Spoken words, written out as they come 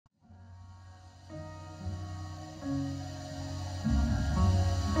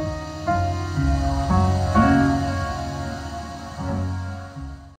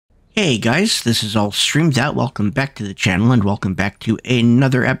Hey guys, this is all streamed out. Welcome back to the channel and welcome back to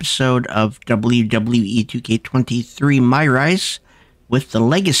another episode of WWE 2K23 MyRise with the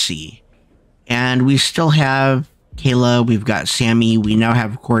Legacy. And we still have Kayla, we've got Sammy, we now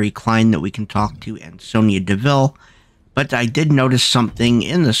have Corey Klein that we can talk to, and Sonya Deville. But I did notice something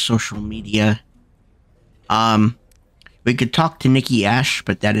in the social media. We could talk to Nikki Ash,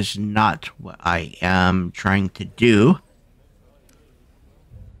 but that is not what I am trying to do.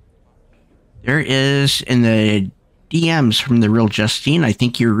 There is in the DMs from the real Justine. I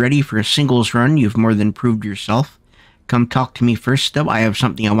think you're ready for a singles run. You've more than proved yourself. Come talk to me first, though. I have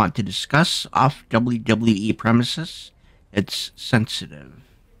something I want to discuss off WWE premises. It's sensitive.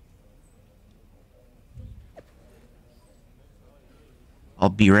 I'll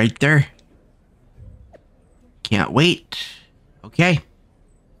be right there. Can't wait. Okay.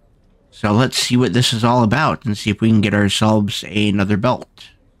 So let's see what this is all about and see if we can get ourselves another belt.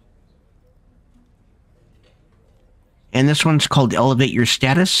 And this one's called Elevate Your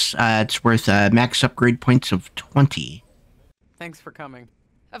Status. It's worth max upgrade points of 20. Thanks for coming.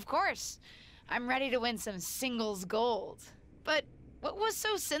 Of course. I'm ready to win some singles gold. But what was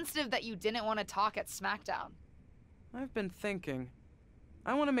so sensitive that you didn't want to talk at SmackDown? I've been thinking.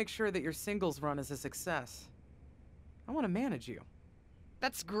 I want to make sure that your singles run is a success. I want to manage you.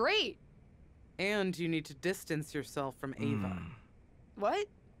 That's great. And you need to distance yourself from Ava. What?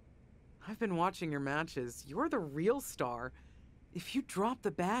 I've been watching your matches. You're the real star. If you drop the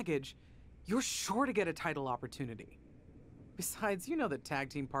baggage, you're sure to get a title opportunity. Besides, you know that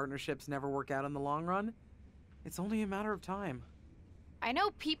tag team partnerships never work out in the long run. It's only a matter of time. I know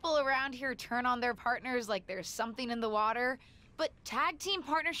people around here turn on their partners like there's something in the water, but tag team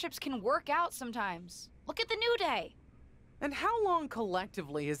partnerships can work out sometimes. Look at the New Day. And how long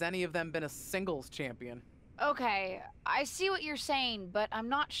collectively has any of them been a singles champion? Okay, I see what you're saying, but I'm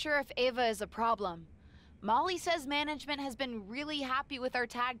not sure if Ava is a problem. Molly says management has been really happy with our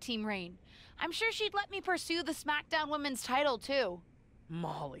tag team reign. I'm sure she'd let me pursue the SmackDown Women's title, too.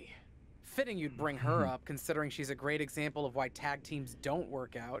 Molly. Fitting you'd bring her up, considering she's a great example of why tag teams don't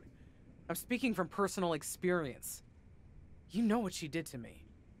work out. I'm speaking from personal experience. You know what she did to me.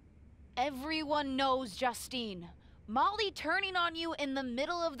 Everyone knows, Justine. Molly turning on you in the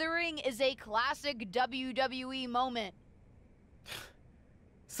middle of the ring is a classic WWE moment.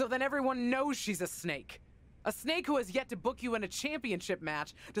 So then everyone knows she's a snake. A snake who has yet to book you in a championship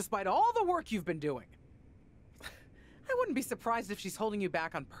match, despite all the work you've been doing. I wouldn't be surprised if she's holding you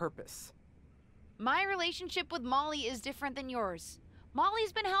back on purpose. My relationship with Molly is different than yours.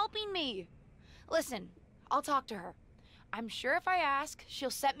 Molly's been helping me. Listen, I'll talk to her. I'm sure if I ask, she'll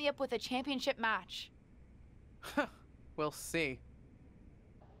set me up with a championship match. We'll see.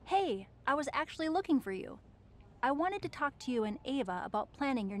 Hey, I was actually looking for you. I wanted to talk to you and Ava about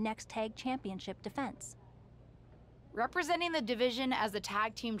planning your next tag championship defense. Representing the division as the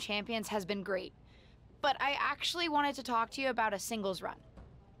tag team champions has been great, but I actually wanted to talk to you about a singles run.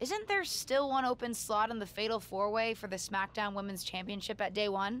 Isn't there still one open slot in the Fatal 4-Way for the SmackDown Women's Championship at Day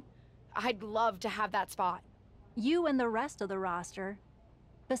 1? I'd love to have that spot. You and the rest of the roster.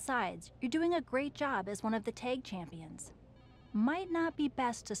 Besides, you're doing a great job as one of the tag champions. Might not be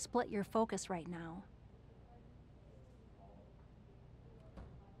best to split your focus right now.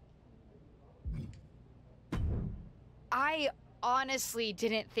 I honestly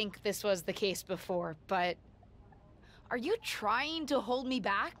didn't think this was the case before, but... Are you trying to hold me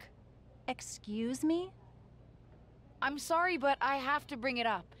back? Excuse me? I'm sorry, but I have to bring it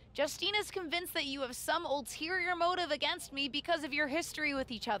up. Justine is convinced that you have some ulterior motive against me because of your history with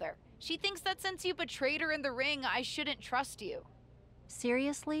each other. She thinks that since you betrayed her in the ring, I shouldn't trust you.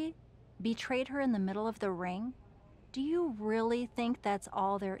 Seriously? Betrayed her in the middle of the ring? Do you really think that's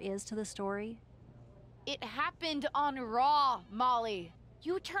all there is to the story? It happened on Raw, Molly.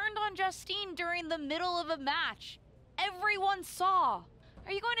 You turned on Justine during the middle of a match. Everyone saw.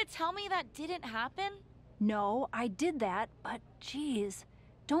 Are you going to tell me that didn't happen? No, I did that, but geez.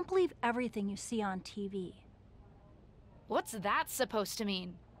 Don't believe everything you see on TV. What's that supposed to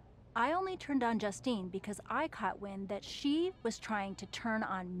mean? I only turned on Justine because I caught wind that she was trying to turn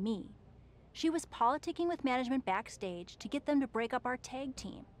on me. She was politicking with management backstage to get them to break up our tag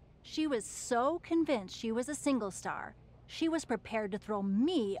team. She was so convinced she was a single star, she was prepared to throw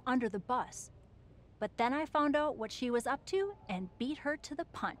me under the bus. But then I found out what she was up to and beat her to the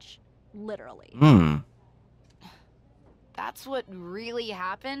punch, literally. That's what really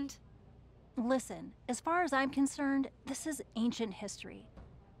happened? Listen, as far as I'm concerned, this is ancient history.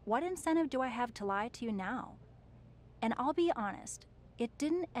 What incentive do I have to lie to you now? And I'll be honest, it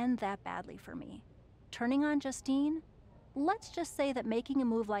didn't end that badly for me. Turning on Justine, Let's just say that making a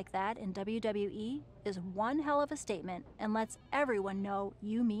move like that in WWE is one hell of a statement and lets everyone know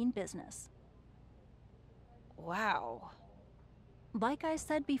you mean business. Wow. Like I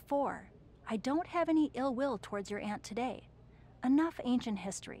said before, I don't have any ill will towards your aunt today. Enough ancient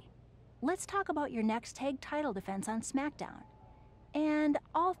history. Let's talk about your next tag title defense on SmackDown. And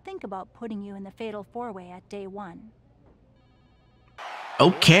I'll think about putting you in the Fatal 4-Way at day 1.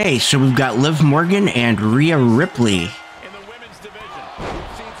 Okay, so we've got Liv Morgan and Rhea Ripley. In the women's division,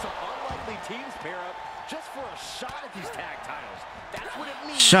 we've seen some unlikely teams pair up just for a shot at these tag titles. That's what it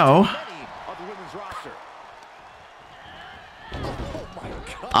means So, to many of the women's roster. Oh my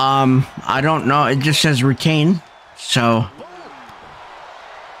God. I don't know. It just says retain. So,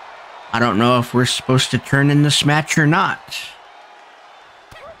 I don't know if we're supposed to turn in this match or not.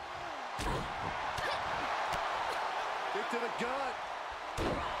 Kick to the gut.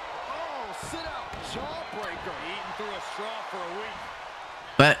 Oh, sit out. Jawbreaker. Eating through a straw for a week.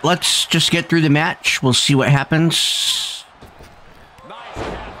 But let's just get through the match. We'll see what happens. Nice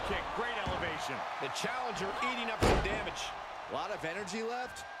calf kick. Great elevation. The challenger eating up some damage. A lot of energy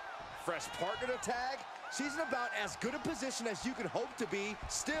left. Fresh partner to tag. She's in about as good a position as you could hope to be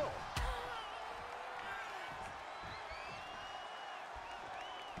still.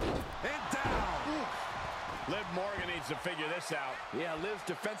 And down. Liv Morgan needs to figure this out. Yeah, Liv's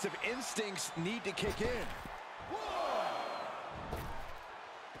defensive instincts need to kick in.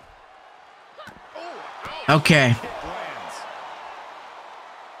 Oh, Okay. kick lands.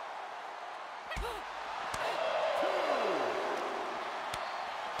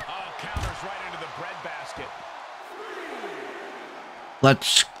 Oh, counters right into the breadbasket.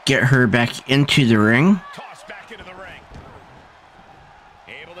 Let's get her back into the ring. Tossed back into the ring.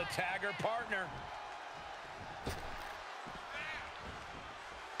 Able to tag her partner.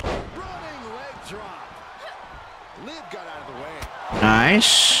 Running leg drop. Liv got out of the way.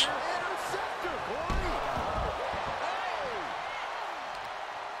 Nice. Interceptor, boy. Hey.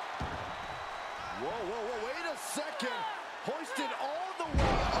 Whoa, wait a second. Hoisted all the way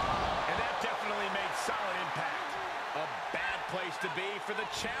up. And that definitely made solid impact. A bad place to be for the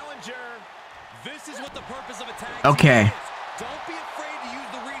challenger. This is what the purpose of a tag Okay. team is. Don't be afraid to use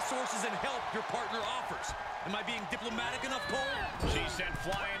the resources and help your partner offers. Am I being diplomatic enough, Cole? She sent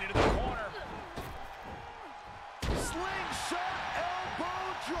flying into the corner. Slingshot elbow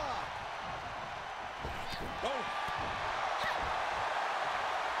drop. Oh.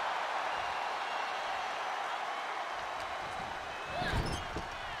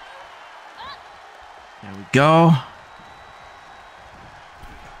 There we go.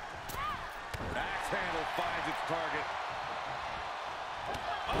 Axe handle finds its target.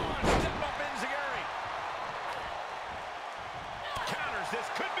 Oh, and step up Enziguri. Counters. This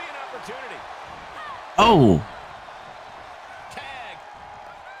could be an opportunity. Oh. Tag.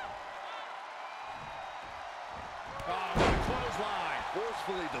 Oh, what a clothesline.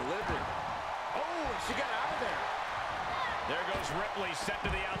 Forcefully delivered. Oh, and she got out of there. There goes Ripley, set to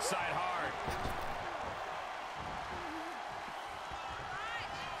the outside hard.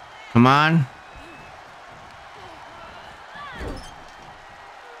 Come on.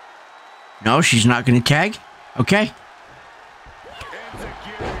 No, she's not going to tag. Okay.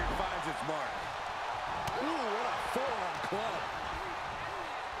 Enziguri finds its mark. Ooh, what a forearm club.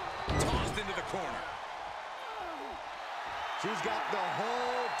 Tossed into the corner. She's got the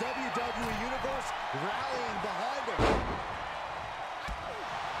whole WWE Universe rallying behind her.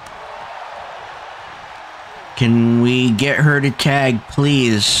 Can we get her to tag,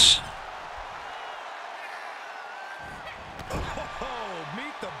 please? Oh,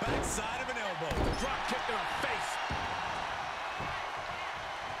 meet the backside of an elbow. Drop kick to her face.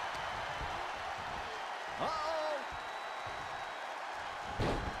 Uh-oh.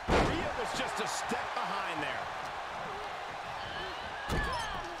 Rhea was just a step behind there.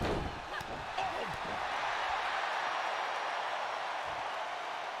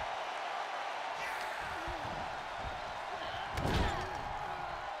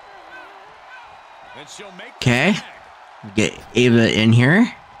 And she'll make the Okay. tag. Get Ava in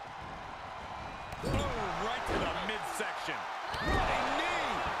here. Boom, right to the midsection. Running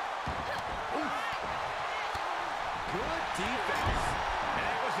knee. Oof. Good defense. And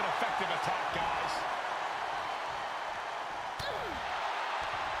that was an effective attack, guys.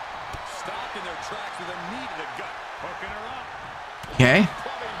 Stopped in their tracks with a knee to the gut. Hooking her up. Okay.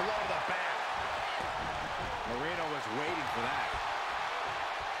 Clubbing blow to the back. Marino was waiting for that.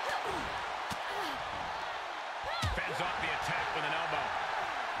 Fends off the attack with an elbow.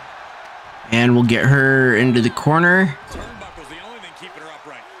 And we'll get her into the corner. Turnbuckle's the only thing keeping her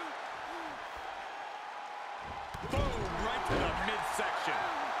upright. Boom,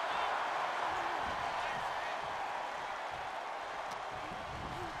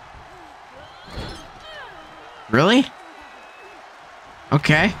 Really?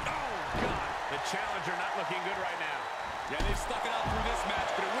 Okay. Oh, God. The challenger not looking good right now. Yeah, they've stuck it out through this match,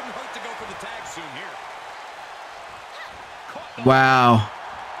 but it wouldn't hurt to go for the tag soon here. Wow.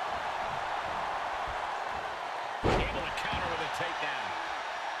 Able to counter with a takedown.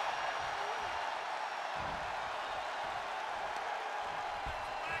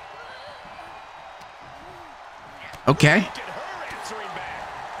 Okay. Look at her answering back.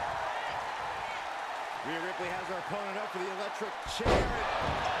 Rhea Ripley has her opponent up for the electric chair.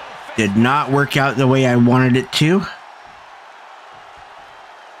 Did not work out the way I wanted it to. Moreno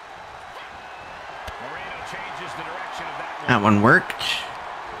changes the direction of that one. That one worked.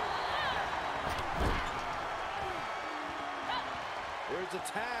 Here's a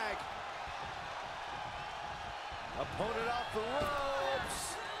tag. Opponent off the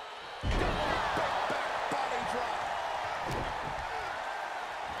ropes. Back body drop.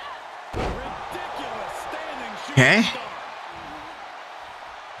 Ridiculous standing shooting Okay. star.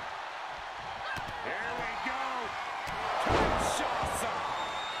 Here we go. Kinshasa.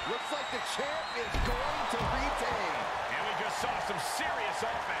 Looks like the champ is going to retain. And we just saw some serious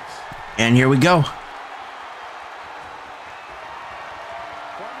offense. And here we go. From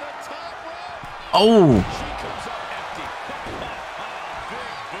the top rope. Oh, She comes up empty.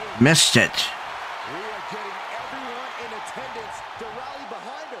 Big boot. missed it. Rhea getting everyone in attendance to rally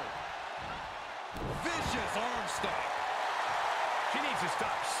behind her. Vicious arm stomp. She needs to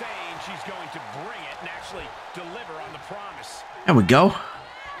stop saying she's going to bring it and actually deliver on the promise. There we go.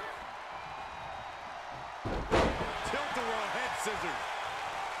 Tilt-a-whirl head scissors.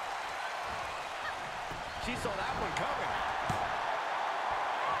 She saw that one coming.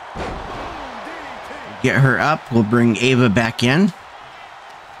 DDT. Get her up. We'll bring Ava back in.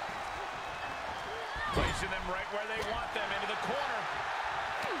 Placing them right where they want them, into the corner.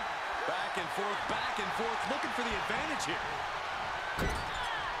 Back and forth, looking for the advantage here.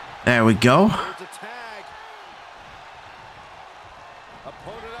 There we go. Here's a tag.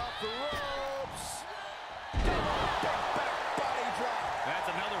 Opponent off the ropes. Back body drop. That's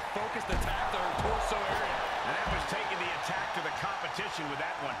another focused attack to her torso area. And that was taking the attack to the competition with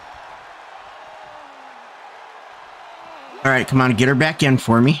that one. All right, come on, get her back in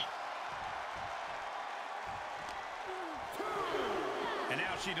for me. And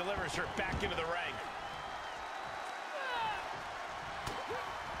now she delivers her back into the ring.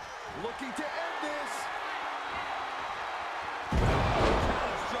 Looking to end this.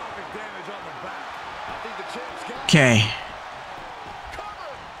 Catastrophic damage on the back. I think the champ's got it. Okay. Cover.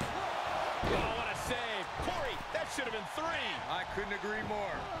 Oh, what a save. Corey, that should have been 3. I couldn't agree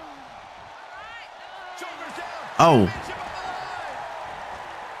more. Shoulders down. Oh, Finish him on the line.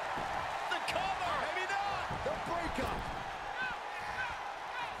 The cover. Maybe not. The breakup.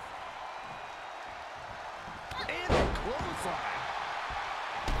 And the clothesline.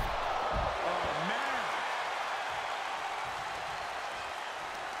 Oh, man.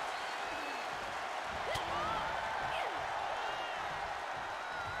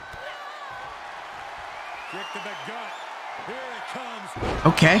 Kick to the gut. Here it comes.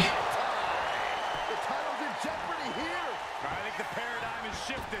 okay. The title's in jeopardy here. I think the paradigm has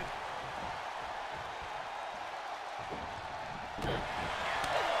shifted.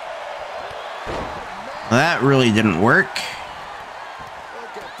 Well, that really didn't work.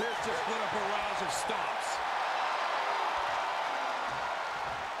 Look at this. Just lit a barrage of stops.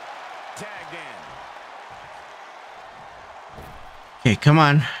 Tagged in. Okay, come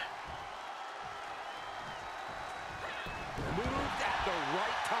on. Moved at the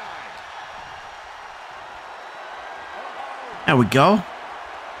right time. There we go.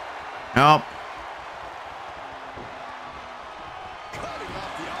 Nope. Cutting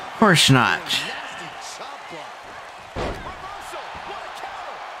off the offense. Of course not. Nasty chop block. Reversal. What a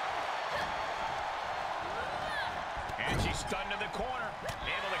counter. And she's stunned in the corner.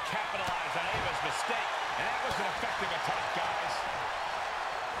 Able to capitalize on Ava's mistake. And that was an effective attack, guys.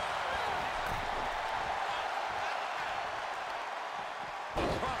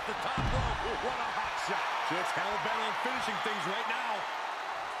 Across the top rope. What a hot shot. Just hell-bent on finishing things right now.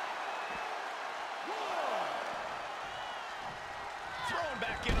 Thrown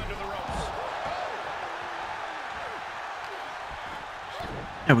back in under the ropes.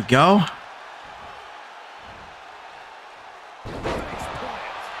 There we go.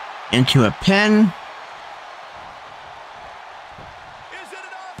 Into a pin. Is it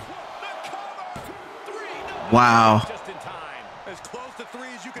enough? The cover. 3. Wow. Just in time. As close to 3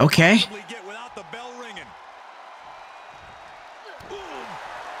 as you can Okay. possibly get without the bell ringing. Boom.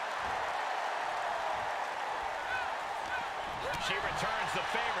 She returns the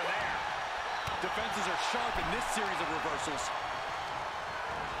favor there. Defenses are sharp in this series of reversals.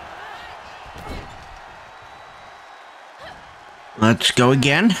 Let's go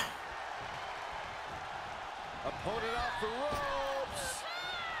again. Opponent off the ropes.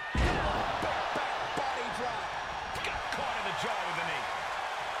 Back body drop. Got caught in the jaw with the knee.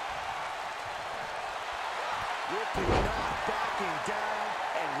 Ricky not backing down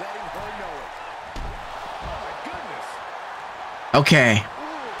and letting her know it. Oh my goodness. Okay.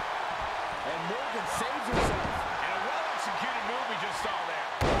 And Morgan saves herself. And a well-executed move we just saw there.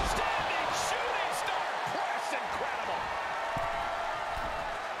 Standing shooting star press, incredible.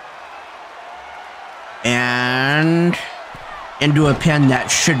 And into a pin. That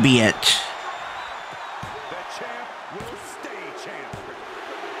should be it. The champ will stay champ.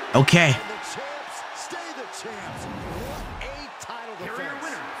 Okay. And the champs stay the champs. What a title Here are your defense.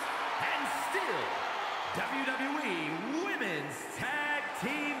 winners, and still WWE Women's Tag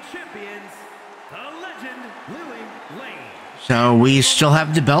Team Champions, the legend Lily Lane. So we still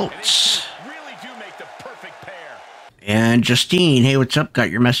have the belts. Really do make the perfect pair. And Justine, hey, what's up? Got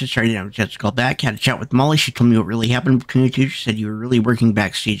your message. Sorry, I didn't have a chance to call back. Had a chat with Molly. She told me what really happened between you two. She said you were really working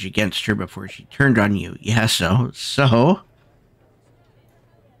backstage against her before she turned on you. Yeah, so...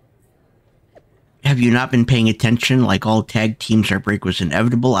 Have you not been paying attention? Like all tag teams, our break was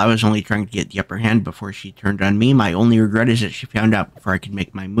inevitable. I was only trying to get the upper hand before she turned on me. My only regret is that she found out before I could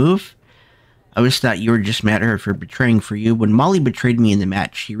make my move. I always thought you were just mad at her for betraying for you. When Molly betrayed me in the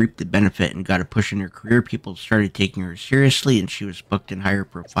match, she reaped the benefit and got a push in her career. People started taking her seriously, and she was booked in higher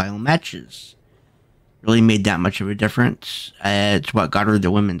profile matches. Really made that much of a difference. It's what got her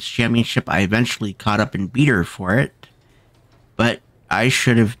the women's championship. I eventually caught up and beat her for it. But I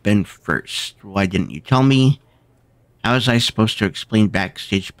should have been first. Why didn't you tell me? How was I supposed to explain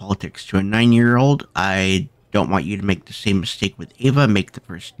backstage politics to a 9-year-old? I don't want you to make the same mistake with Ava. Make the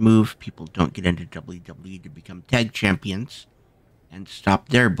first move. People don't get into WWE to become tag champions. And stop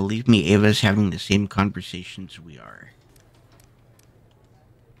there. Believe me, Ava's having the same conversations we are.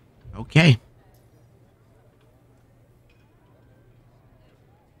 Okay.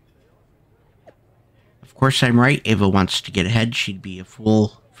 Of course I'm right. Ava wants to get ahead. She'd be a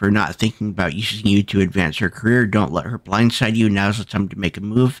fool for not thinking about using you to advance her career. Don't let her blindside you. Now's the time to make a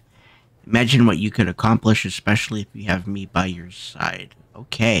move. Imagine what you could accomplish, especially if you have me by your side.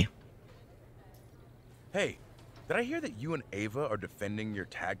 Okay. Hey, did I hear that you and Ava are defending your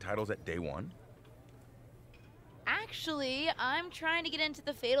tag titles at day one? Actually, I'm trying to get into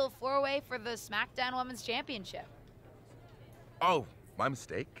the Fatal 4-Way for the SmackDown Women's Championship. Oh, my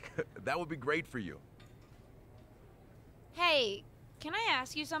mistake. That would be great for you. Hey, can I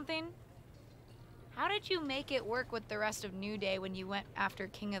ask you something? How did you make it work with the rest of New Day when you went after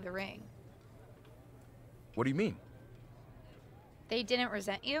King of the Ring? What do you mean? They didn't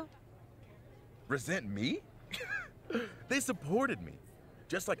resent you? Resent me? They supported me.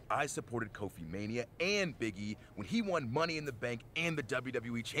 Just like I supported Kofi Mania and Big E when he won Money in the Bank and the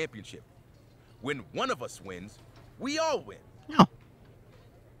WWE Championship. When one of us wins, we all win. No.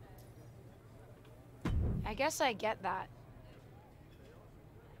 I guess I get that.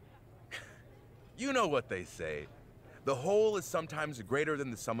 You know what they say. The whole is sometimes greater than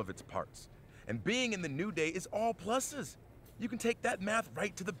the sum of its parts. And being in the New Day is all pluses. You can take that math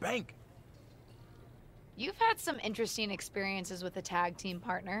right to the bank. You've had some interesting experiences with a tag team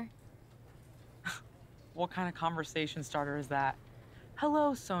partner. What kind of conversation starter is that?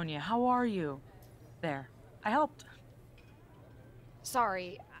 Hello, Sonia, how are you? There, I helped.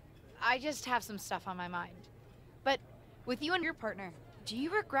 Sorry, I just have some stuff on my mind. But with you and your partner, do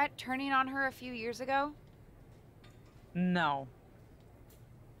you regret turning on her a few years ago? No.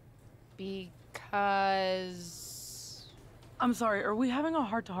 Because... I'm sorry, are we having a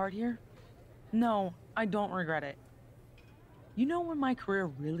heart-to-heart here? No, I don't regret it. You know when my career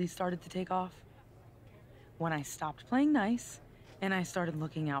really started to take off? When I stopped playing nice, and I started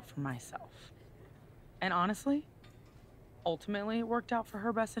looking out for myself. And honestly, ultimately it worked out for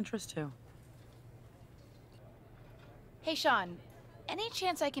her best interest too. Hey, Sean, any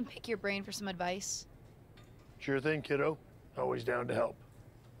chance I can pick your brain for some advice? Sure thing, kiddo. Always down to help.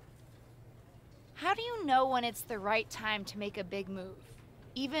 How do you know when it's the right time to make a big move,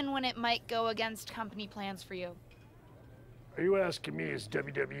 even when it might go against company plans for you? Are you asking me as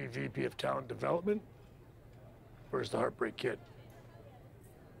WWE VP of Talent Development? Where's the Heartbreak Kid?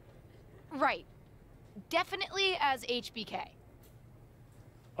 Right. Definitely as HBK.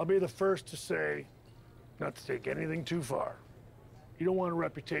 I'll be the first to say not to take anything too far. You don't want a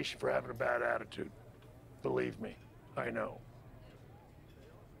reputation for having a bad attitude. Believe me, I know.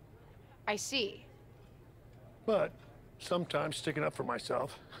 I see. But sometimes sticking up for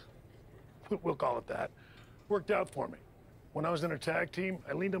myself, we'll call it that, worked out for me. When I was in a tag team,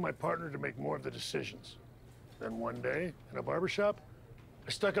 I leaned on my partner to make more of the decisions. Then one day, in a barbershop,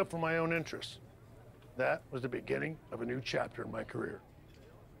 I stuck up for my own interests. That was the beginning of a new chapter in my career.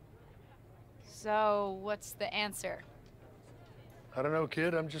 So, what's the answer? I don't know,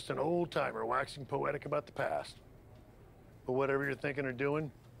 kid. I'm just an old-timer waxing poetic about the past. But whatever you're thinking or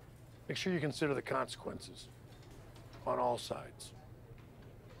doing, make sure you consider the consequences on all sides.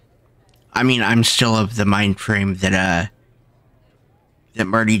 I mean, I'm still of the mind frame that that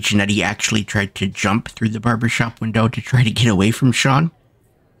Marty Jannetty actually tried to jump through the barbershop window to try to get away from Sean.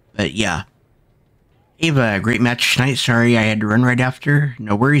 But yeah. Ava, great match tonight. Sorry I had to run right after.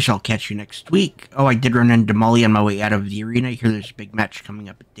 No worries, I'll catch you next week. Oh, I did run into Molly on my way out of the arena. I hear there's a big match coming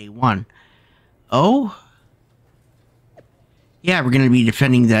up at day 1. Oh? Yeah, we're going to be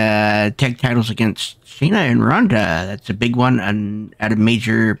defending the tag titles against Shayna and Ronda. That's a big one and at a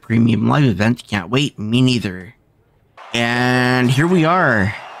major premium live event. Can't wait. Me neither. And here we are.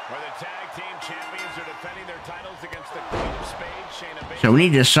 Where the tag team champions are defending their titles against the Queen of Spades, Shayna Baszler. So we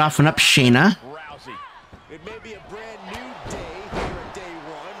need to soften up Shayna. It may be a brand new day here at day 1,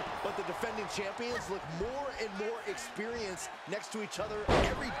 but the defending champions look more and more experienced next to each other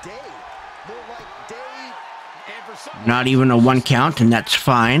every day. More like day. And for some Not even a 1 count, and that's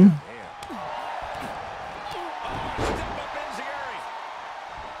fine.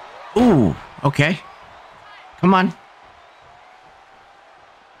 Ooh, okay. Come on.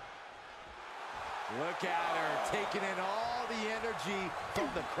 Look at her taking in all the energy from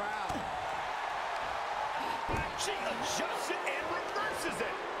the crowd. She adjusts it and reverses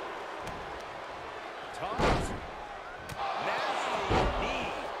it. Toss. Nasty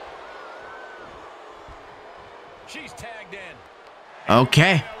knee. She's tagged in.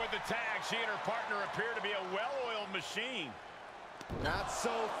 Okay. With the tag, she and her partner appear to be a well-oiled machine. Not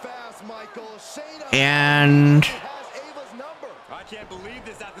so fast, Michael. Shayna And has Ava's number. I can't believe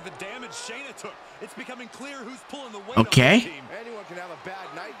this after the damage Shayna took. It's becoming clear who's pulling the weight Okay. on this team. Anyone can have a bad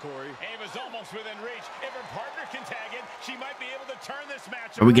night, Corey. Ava's almost within reach. If her partner can tag in, she might be able to turn this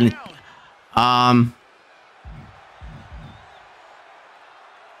match are we around.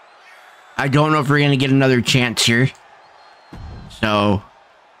 I don't know if we're gonna get another chance here. So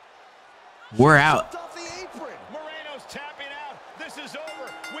we're out. Off the apron. Moreno's tapping out. This is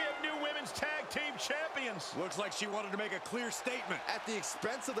over. We have new women's tag team champions. Looks like she wanted to make a clear statement. At the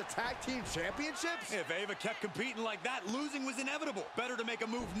expense of the tag team championships? If Ava kept competing like that, losing was inevitable. Better to make a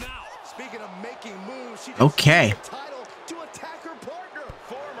move now. Speaking of making moves, she Okay. the title to attack her partner.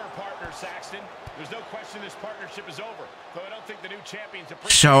 Former partner Saxton. There's no question this partnership is over. Though I don't think the new champions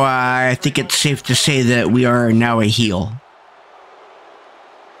appreciate. So I think it's safe to say that we are now a heel.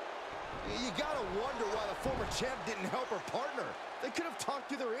 You gotta wonder why the former champ didn't help her partner. They could have talked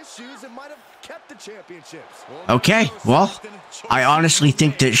through their issues and might have kept the championships. Okay, well, I honestly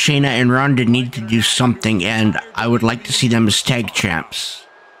think that Shayna and Ronda need to do something, and I would like to see them as tag champs.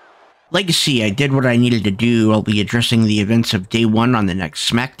 Legacy, I did what I needed to do. I'll be addressing the events of day 1 on the next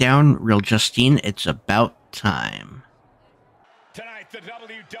SmackDown. Real Justine, it's about time. Tonight, the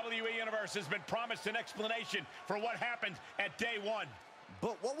WWE Universe has been promised an explanation for what happened at day 1.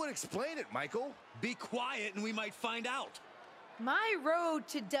 But what would explain it, Michael? Be quiet and we might find out. My road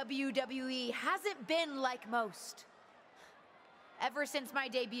to WWE hasn't been like most. Ever since my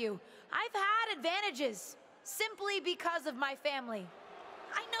debut, I've had advantages simply because of my family.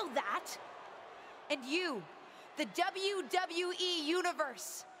 I know that. And you, the WWE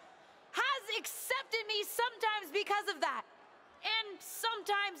Universe, has accepted me sometimes because of that, and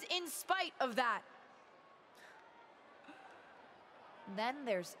sometimes in spite of that. Then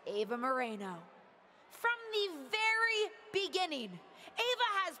there's Ava Moreno. From the very beginning, Ava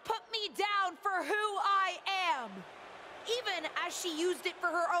has put me down for who I am, even as she used it for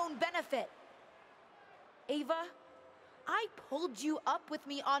her own benefit. Ava, I pulled you up with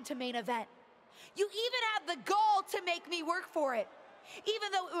me onto main event. You even had the gall to make me work for it,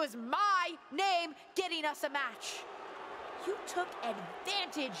 even though it was my name getting us a match. You took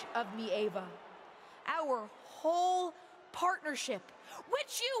advantage of me, Ava. Our whole partnership,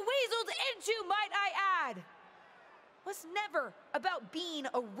 which you weaseled into, might I add, was never about being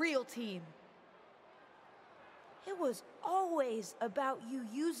a real team. It was always about you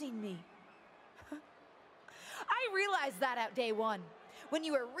using me. I realized that at day 1, when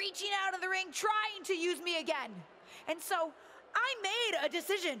you were reaching out in the ring trying to use me again. And so I made a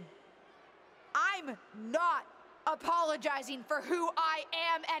decision. I'm not apologizing for who I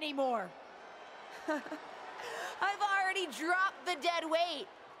am anymore. I've already dropped the dead weight.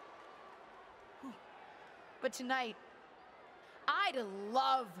 But tonight, I'd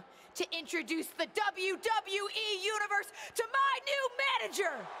love to introduce the WWE Universe to my new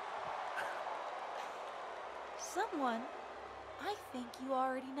manager! Someone I think you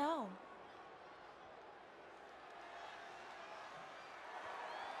already know.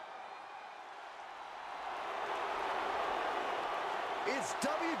 It's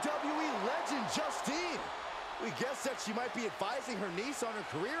WWE legend Justine. We guessed that she might be advising her niece on her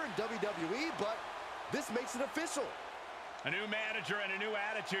career in WWE, but this makes it official. A new manager and a new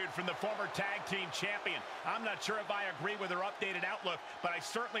attitude from the former tag team champion. I'm not sure if I agree with her updated outlook, but I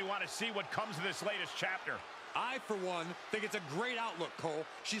certainly want to see what comes of this latest chapter. I, for one, think it's a great outlook, Cole.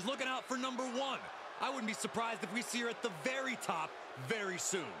 She's looking out for number one. I wouldn't be surprised if we see her at the very top very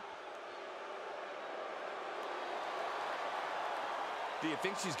soon. Do you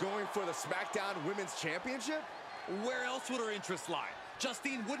think she's going for the SmackDown Women's Championship? Where else would her interest lie?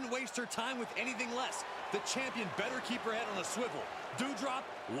 Justine wouldn't waste her time with anything less. The champion better keep her head on a swivel. Dewdrop,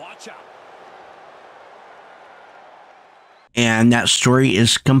 watch out. And that story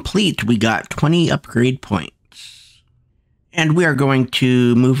is complete. We got 20 upgrade points. And we are going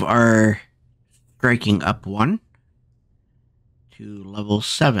to move our striking up one to level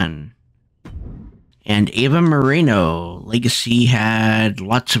 7. And Ava Moreno, Legacy had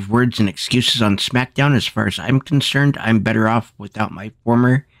lots of words and excuses on SmackDown. As far as I'm concerned, I'm better off without my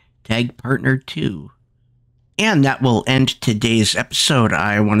former tag partner too. And that will end today's episode.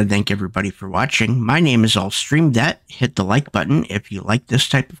 I want to thank everybody for watching. My name is AllStreamThat. Hit the like button if you like this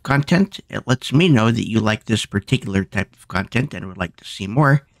type of content. It lets me know that you like this particular type of content and would like to see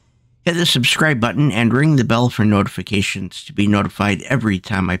more. Hit the subscribe button and ring the bell for notifications to be notified every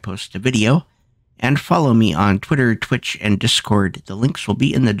time I post a video. And follow me on Twitter, Twitch, and Discord. The links will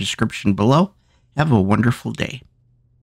be in the description below. Have a wonderful day.